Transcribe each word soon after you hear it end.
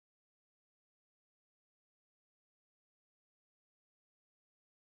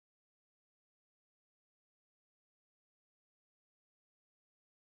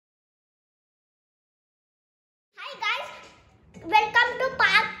welcome to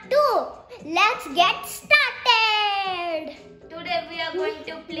part 2. Let's get started. Today we are going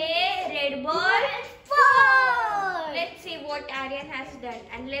to play Red Ball 4. Let's see what Aryan has done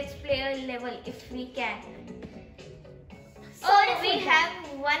and let's play a level if we can. Oh, we have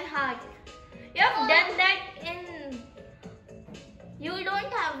one heart. You have done that in... You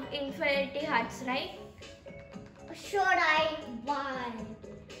don't have infinity hearts, right? Should I won?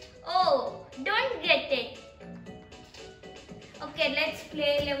 Oh, don't get it. Okay, let's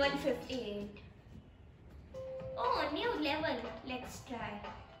play level 58. Oh, new level. Let's try.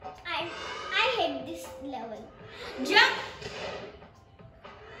 I hate this level. Jump!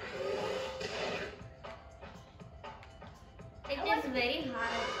 It is very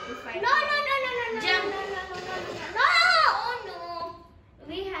hard to fight. No. Jump. No. Oh no.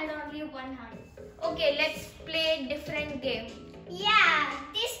 We had only one hand. Okay, let's play different game. Yeah,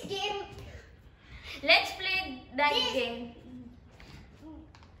 this game. Let's play that game.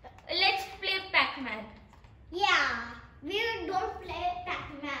 Let's play Pac-Man. Yeah, we don't play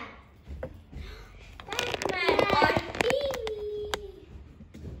Pac-Man. Pac-Man on TV.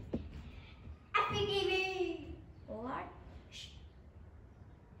 Happy TV. What?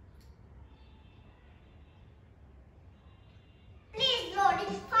 Please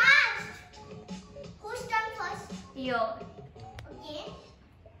loading fast. Who's done first? Yo. Okay.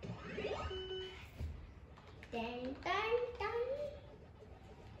 Dun.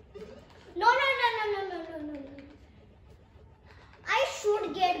 No. I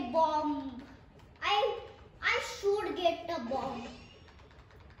should get bomb. I should get the bomb.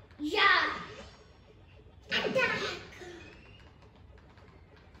 Yeah. Attack.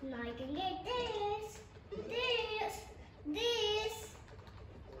 Now I can get this.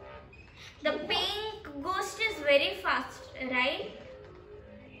 The pink ghost is very fast, right?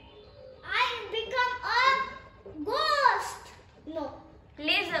 I become a ghost. No.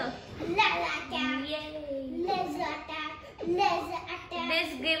 Laser. Laser attack. Yay. Laser attack. Laser attack.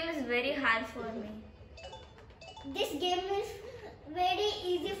 This game is very hard for me. This game is very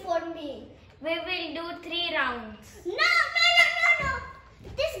easy for me. We will do 3 rounds. No.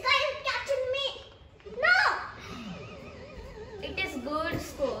 This guy is catching me. No. It is good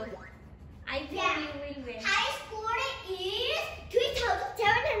score. I think Yeah. you will win. High score is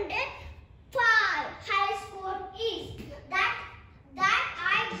 3,705. High score is that I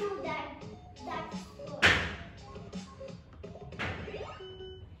do that score.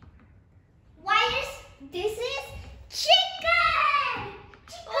 Why is this is chicken?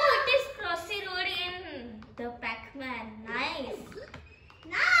 Oh, it is Crossy Road in the Pac-Man. Nice.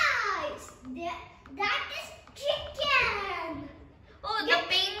 Nice. That is chicken. Oh, Yeah. the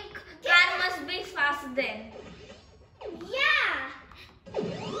pink car must be fast then. Yeah.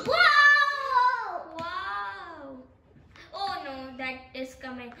 Wow. Wow. Oh no, that is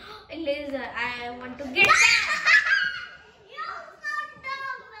coming. Laser. I want to get that. You're so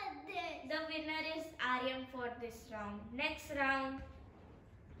dumb with this. The winner is Aryan for this round. Next round.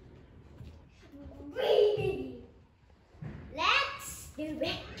 Let's do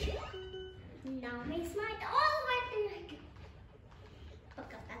it. Now it's my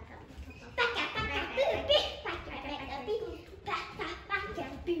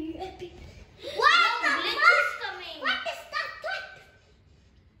Glitch is coming. What is that?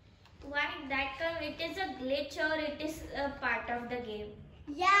 Why that come? It is a glitch or it is a part of the game.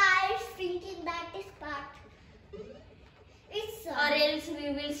 Yeah, I was thinking that is part. It's Or else we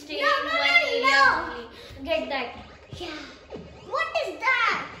will stay No, in no, one no, area no. only. Get that. yeah. What is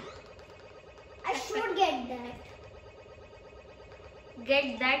that? I should get that.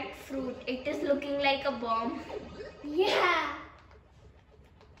 Get that fruit. It is looking like a bomb. Yeah.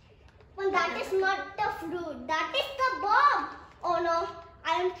 Well, that is not the fruit. That is the bomb. Oh no,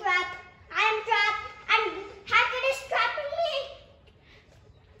 I am trapped. And hacker is trapping me.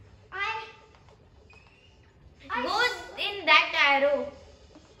 Go in that arrow.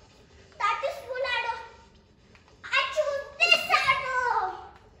 That is full arrow. I choose this arrow.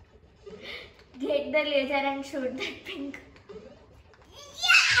 Get the laser and shoot that pink.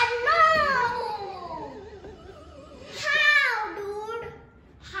 Yeah, no. How, dude?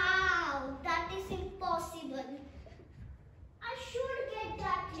 How? That is impossible. I should get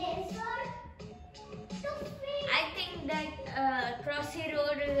that laser to fix. I think that Crossy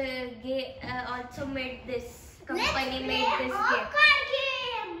Road also made this company made this game. Card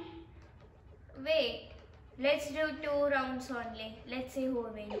game. Wait, let's do 2 rounds only. Let's see who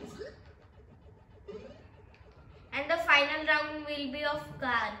wins. And the final round will be of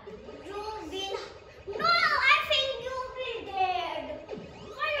car. You will. No, I think you will dead.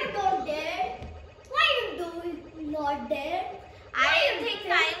 Why you don't dead? Why you do not dead? I think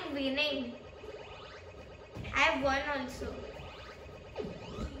I am winning. I have won also.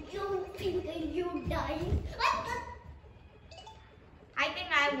 You think you dying? What the? I think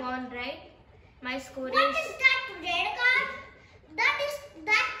I won, right? My score What is. is that red card?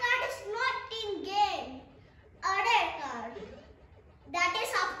 That card is not in game. A red card. That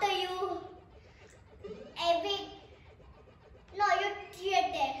is after you. Every. No, you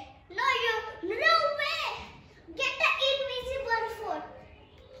cheated. No way. Get the invisible foot.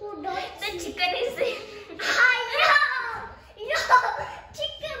 Who don't? The chicken is there. Yo,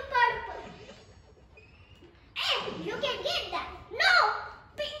 chicken purple. Hey, you can get that. No,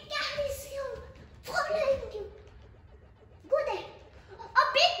 pink cat is you. Following you. Go there. A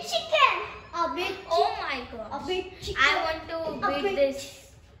big chicken. A big. Oh my god. A big chicken. I want to beat this.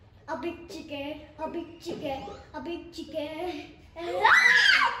 A big chicken. A big chicken. A big chicken. No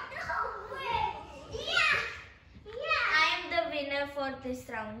way. Yeah. I am the winner for this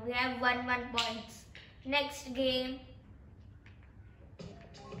round. We have 1 points. Next game.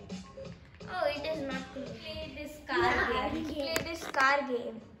 Oh, it is not good. Play this car game. Play this car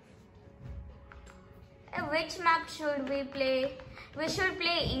game. Which map should we play? We should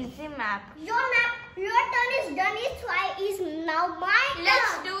play easy map. Your turn is done. It's why is now my turn.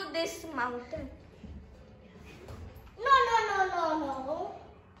 Let's do this mountain. No.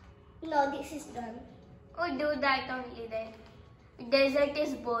 No, this is done. Oh, do that only then. Desert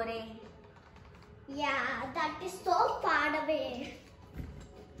is boring. Yeah, that is so far away.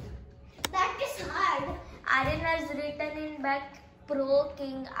 That is hard. Aryan has written in back Pro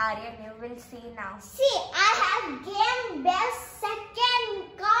King Aryan. You will see now. See, I have game best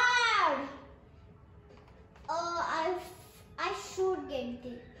second card. I should get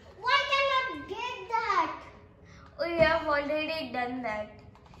this. Why cannot get that? Oh, you have already done that.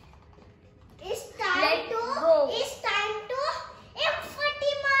 It's time Let's to. go. It's time to.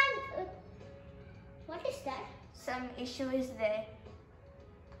 F41. What is that? Some issue is there.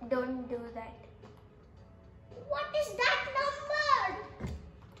 Don't do that. What is that number?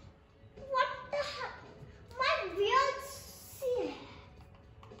 What the heck? My wheels. See.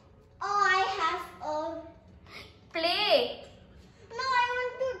 Oh, I have a. Play. No, I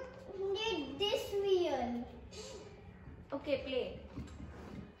want to need this wheel. Okay, play.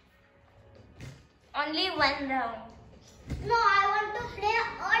 Only 1 round. No, I want to play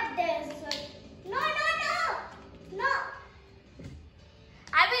a desert. No.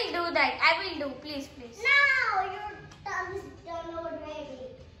 I will do that. I will do. Please. Now your turn is done already.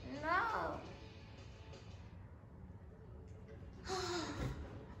 No.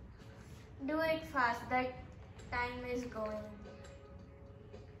 Do it fast. That time is going.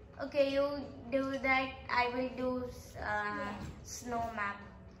 Okay, you do that. I will do snow map.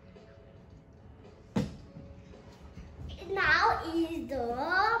 Now is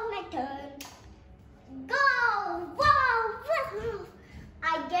my turn. Go! Wow!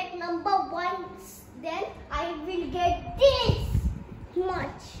 I get number 1, then I will get this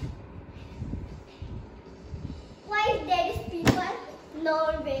much. Why there is people?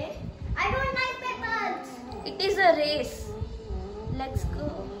 No way. I don't like petals. It is a race. Let's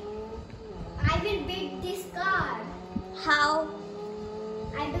go. I will beat this card. How?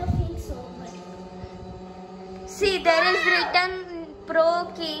 I don't think so, but See, there is written Pro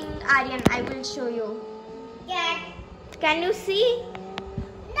King Aryan. I will show you. get. Can you see?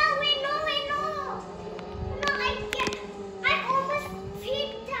 No way, no. No, I can't. I almost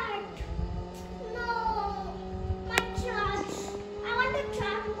hit that. No, my charge. I want to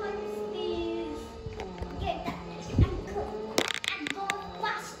track one speed. Get that and go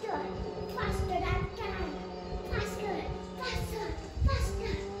faster than can. Faster.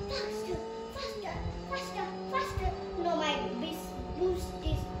 No, my boost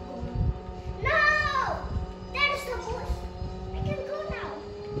is gone. No, that is the boost. I can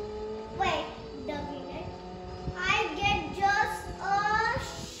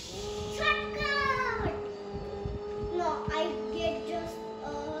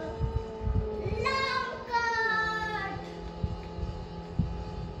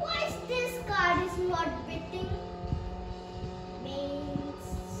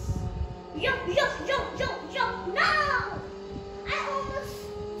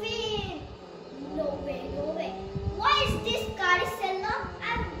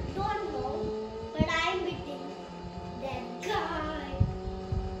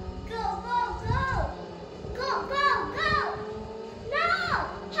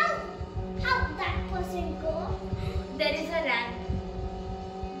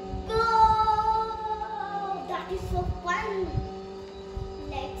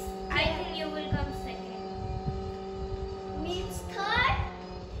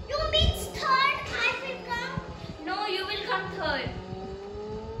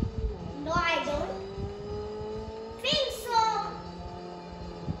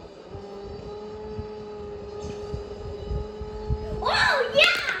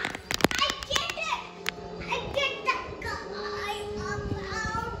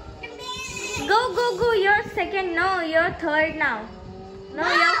second. No, you're third now. No,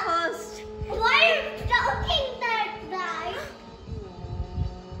 you're first. Why are you talking that guy?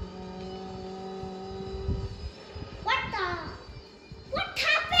 What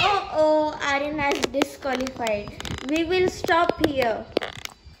happened? Oh, Aryan has disqualified. We will stop here.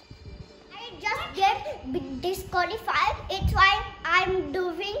 I just get disqualified. It's why I'm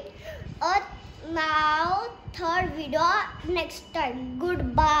doing a now third video next time.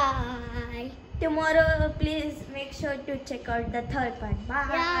 Goodbye. Tomorrow, please make sure to check out the third part. Bye.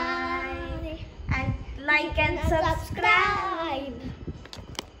 Bye. And like and subscribe.